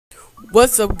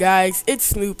What's up guys, it's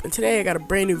Snoop, and today I got a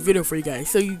brand new video for you guys.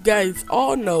 So you guys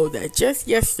all know that just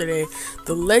yesterday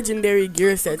the legendary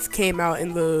GearSets came out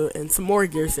and some more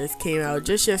GearSets came out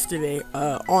just yesterday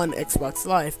on Xbox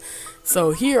Live.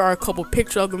 So here are a couple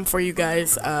pictures of them for you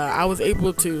guys. I was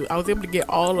able to get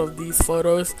all of these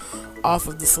photos off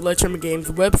of the Sledgehammer Games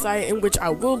website, in which I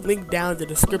will link down in the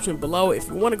description below. If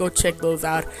you want to go check those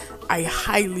out, I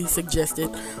highly suggest it.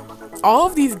 All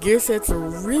of these gear sets are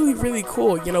really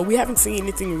cool. You know, we haven't seen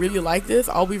anything really like this.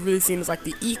 All we've really seen is like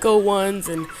the eco ones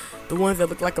and the ones that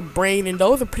look like a brain, and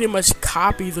those are pretty much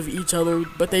copies of each other,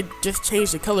 but they just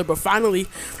changed the color. But finally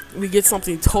we get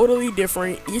something totally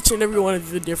different. Each and every one of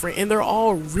these are different, and they're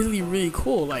all really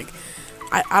cool. Like,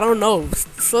 I don't know,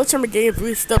 Sledgehammer Games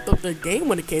really stepped up their game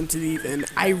when it came to these, and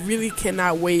I really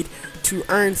cannot wait to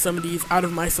earn some of these out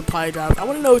of my supply drops. I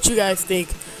want to know what you guys think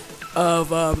of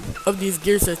these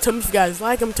gear sets. Tell me if you guys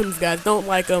like them, tell me if you guys don't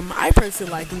like them. I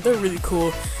personally like them, they're really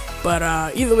cool. But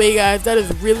either way guys, that is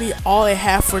really all I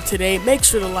have for today. Make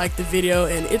sure to like the video,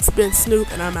 and it's been Snoop,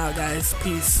 and I'm out guys.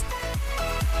 Peace.